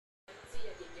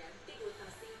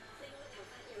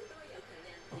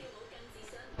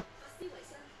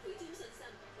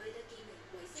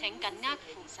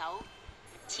手，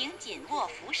请紧握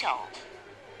扶手。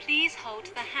Please hold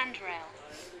the handrail.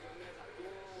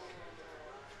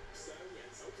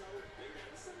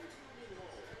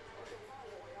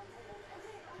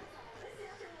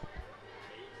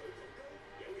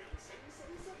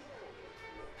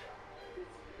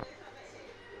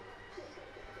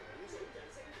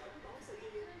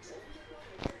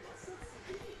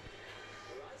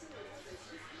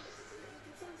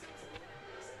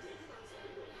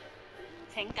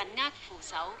 請緊握扶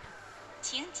手，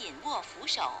請緊握扶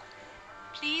手。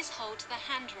Please hold the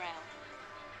handrail.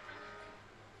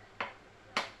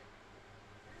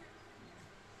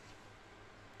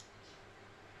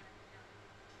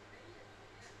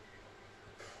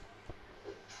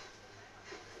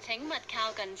 請勿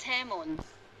靠近車門，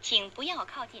請不要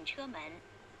靠近車門。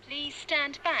Please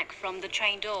stand back from the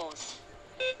train doors.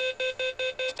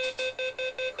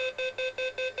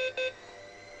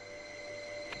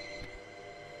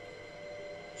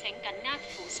 請緊握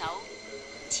扶手，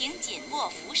請緊握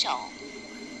扶手。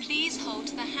Please hold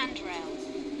the handrail.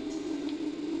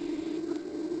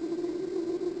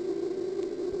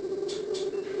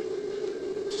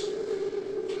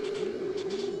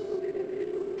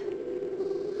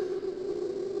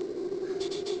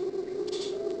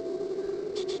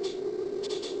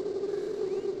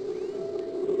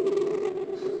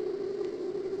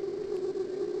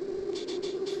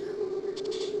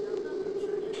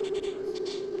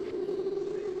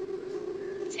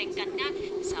 請緊握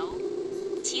扶手，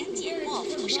請緊握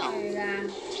扶手。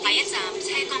下一站車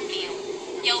公廟，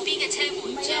右邊嘅車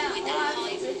門將會打開。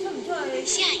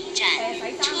下一站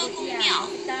車公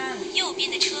廟，右邊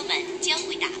的車門將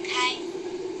會打開。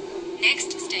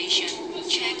Next station,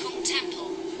 車公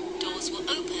Temple. Doors will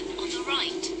open on the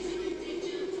right.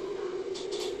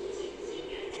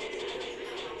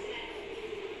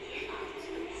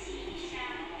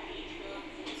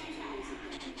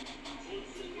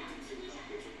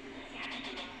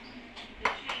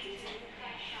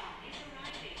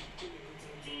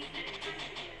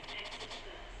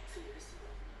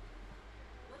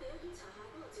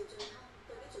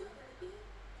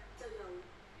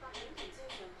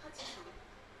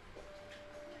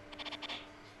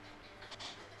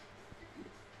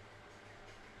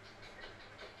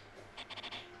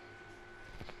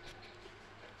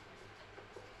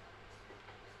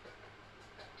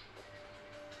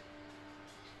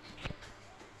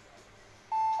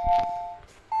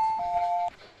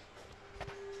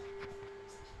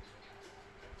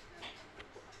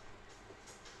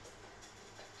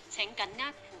 請緊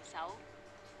握扶手，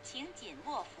請緊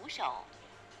握扶手。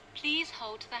Please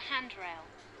hold the handrail.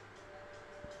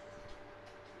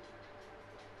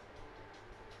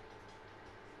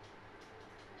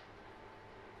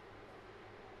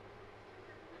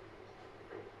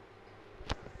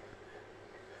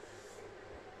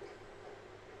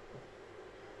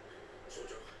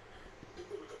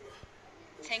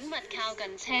 請勿靠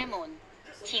近車門，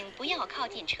請不要靠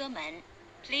近車門。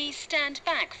Please stand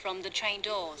back from the train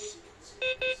doors.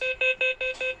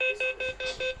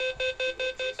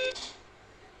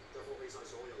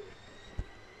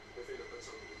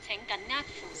 請緊握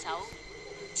扶手，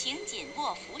請緊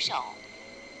握扶手。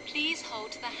Please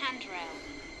hold the handrail.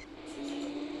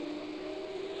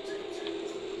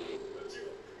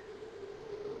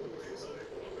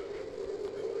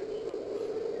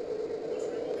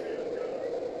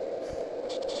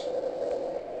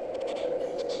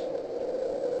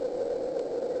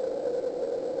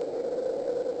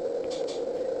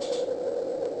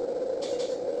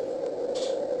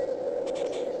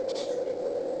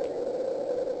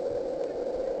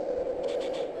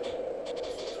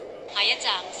 下一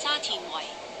站沙田圍，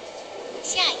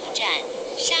下一站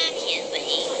沙田圍。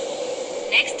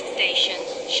Next station,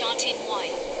 沙田圍。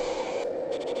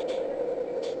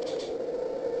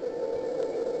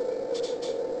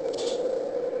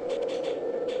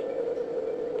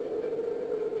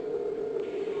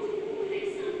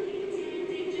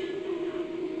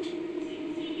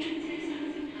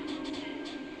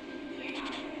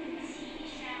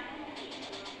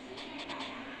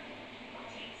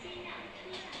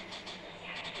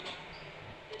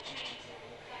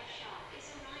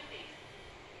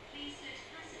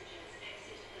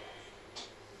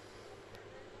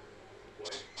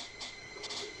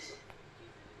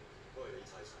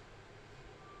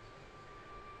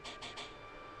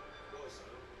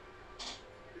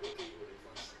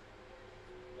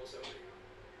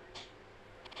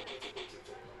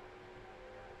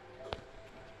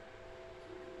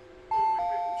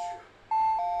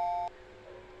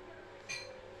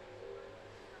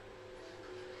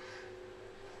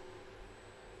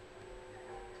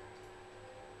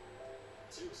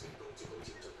只要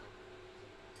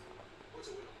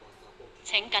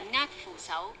緊握扶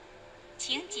手，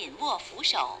請緊握扶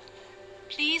手。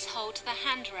Please hold the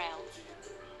handrail.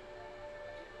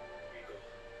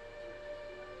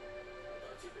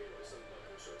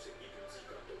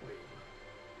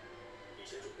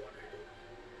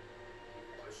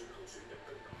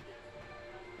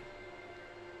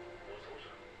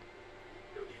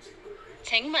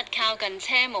 請勿靠近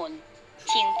車門，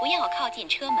請不要靠近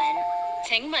車門。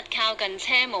請勿靠近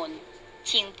車門，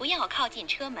請不要靠近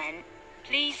車門。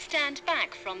Please stand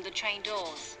back from the train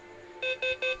doors.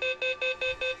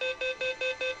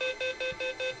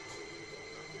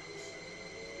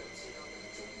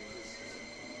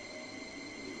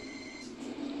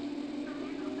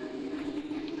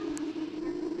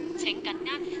 請緊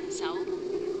握扶手，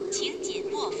請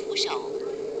緊握扶手。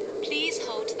Please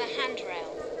hold the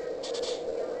handrail.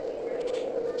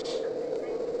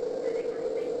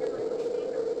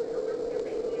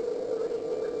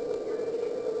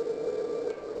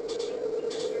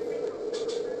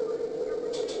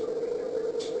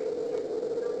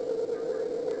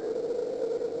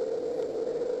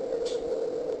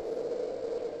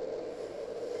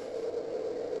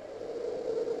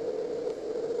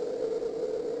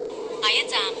 下一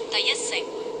站第一城，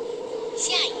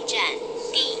下一站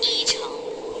第一城。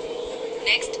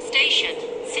Next station,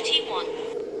 City One.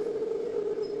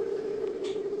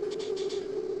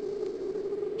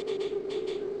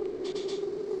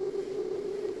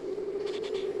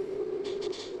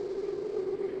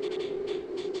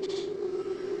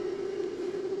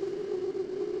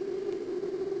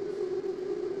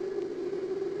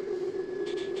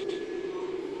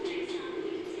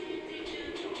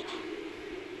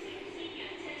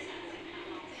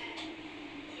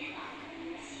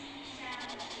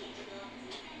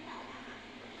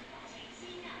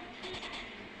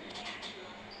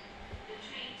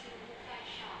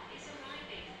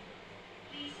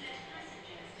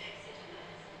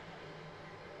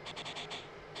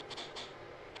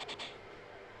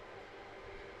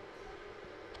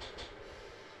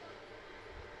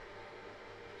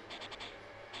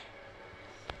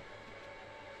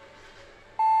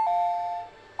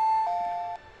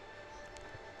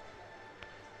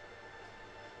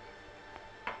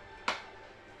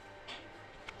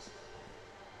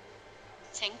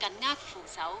 請緊握扶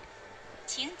手，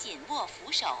請緊握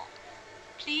扶手。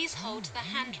Please hold the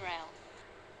handrail.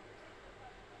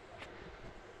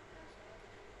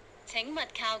 請勿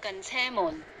靠近車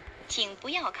門，請不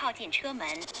要靠近車門。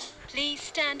Please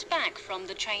stand back from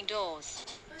the train doors.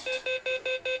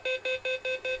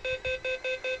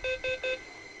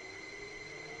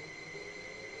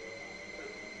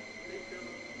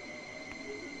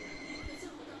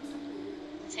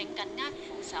 請緊握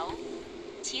扶手，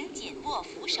請緊握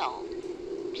扶手。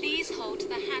Please hold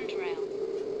the handrail.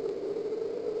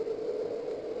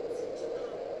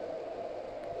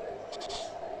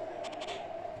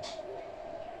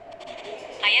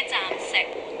 下一站石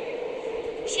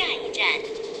門，下一站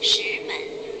石門。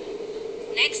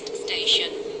Next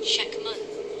station, 石門。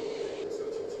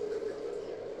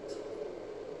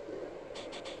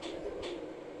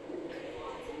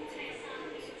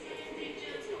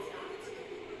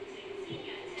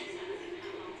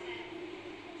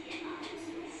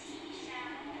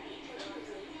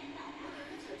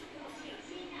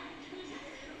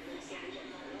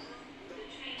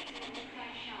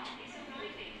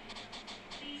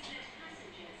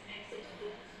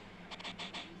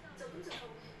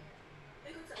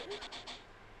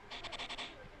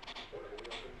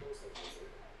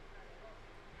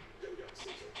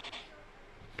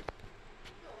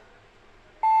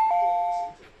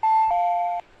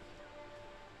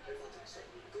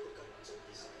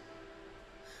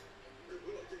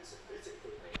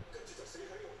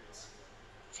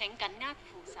請緊握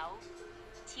扶手，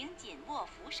請緊握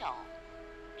扶手。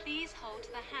Please hold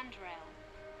the handrail.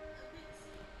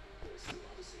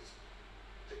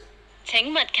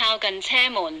 請勿靠近車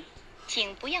門，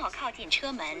請不要靠近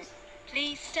車門。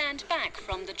Please stand back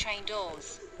from the train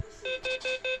doors.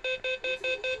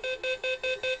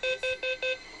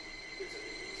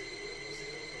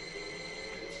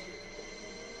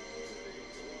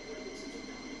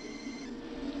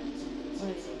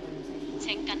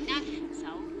 請緊握扶手，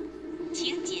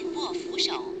請緊握扶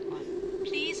手。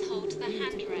Please hold the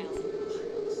handrail.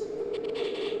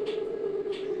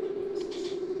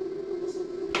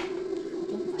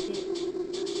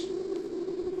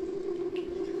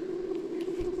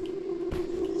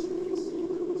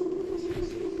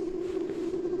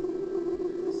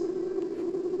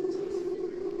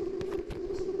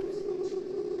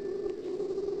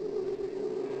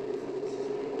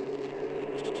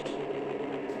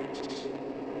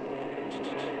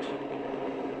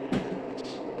 下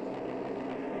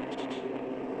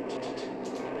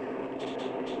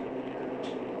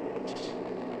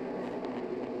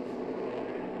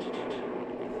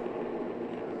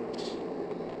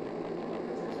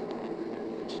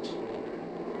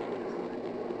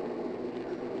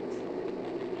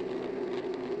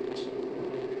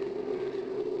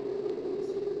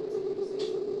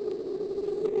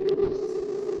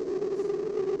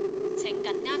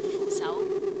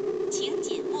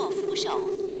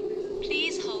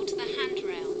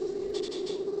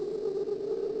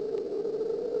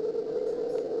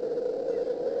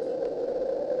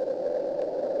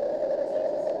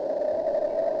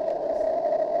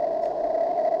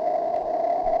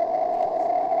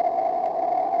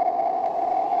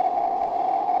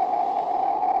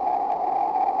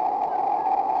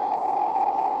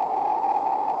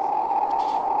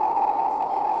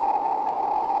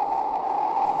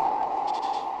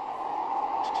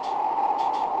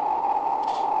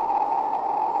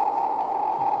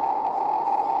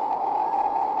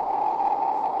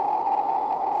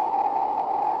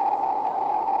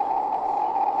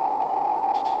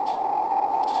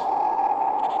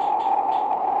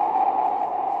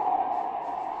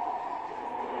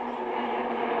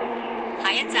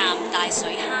下一站大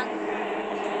水坑，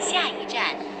下一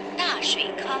站大水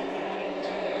坑。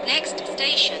Next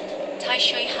station 大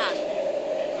水坑，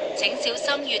請小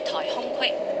心月台空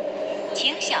隙。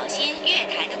請小心月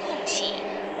台的空隙。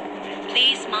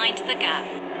Please mind the gap.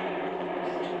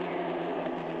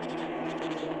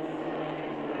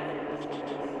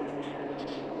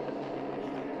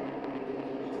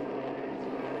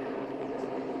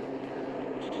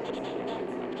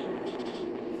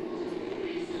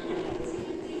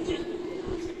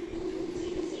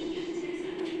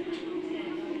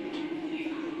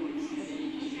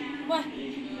 喂，你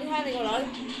睇下你個女。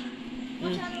唔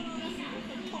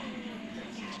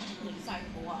細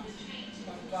好啊。瞓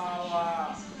覺啊！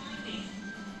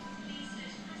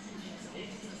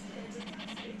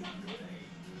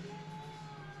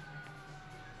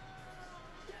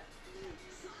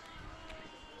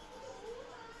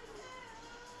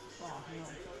哇，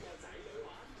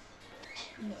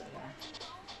邊度嚟㗎？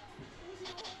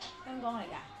香港嚟㗎？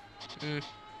嗯。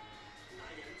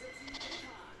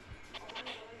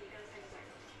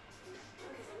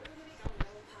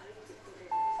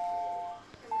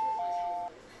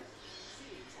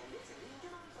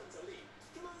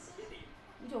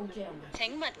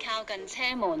請勿靠近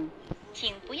車門，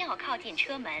請不要靠近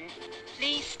車門。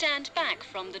Please stand back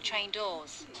from the train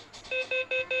doors.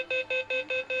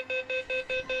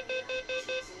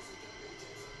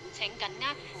 請緊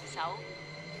握扶手，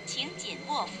請緊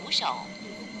握扶手。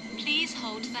Please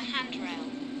hold the handrail.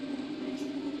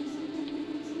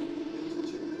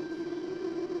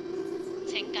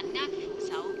 請緊握扶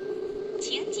手，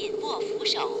請緊握扶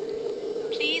手。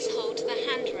Please hold the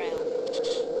handrail.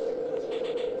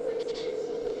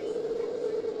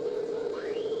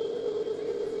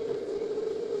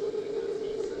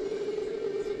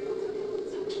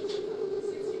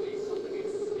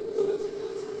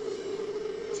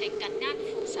 請緊握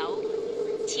扶手，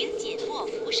請緊握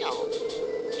扶手。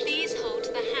Please hold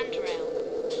the handrail.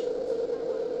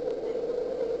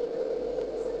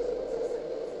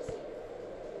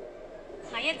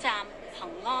 下一站恒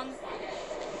安，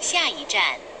下一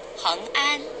站恒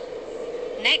安。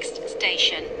Next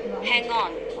station, hang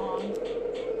on.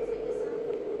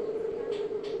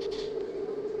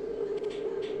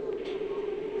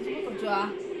 你做乜焗住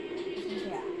啊？生氣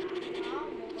啊？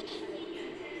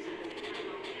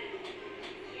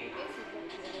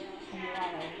我冇話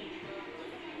你。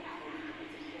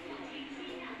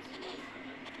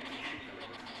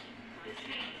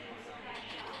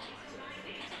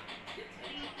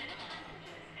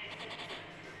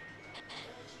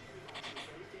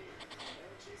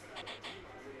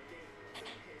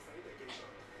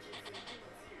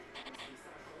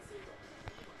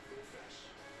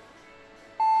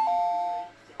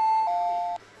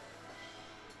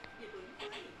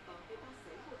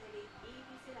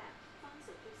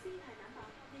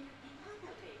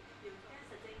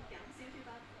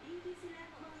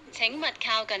請勿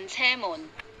靠近車門，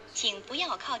請不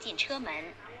要靠近車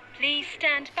門。Please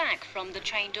stand back from the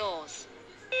train doors.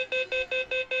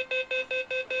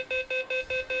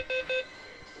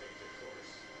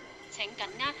 請緊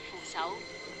握扶手，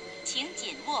請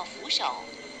緊握扶手。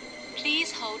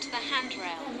Please hold the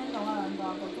handrail. 聽唔聽到啊？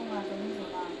兩個夠鐘啦，夠鐘。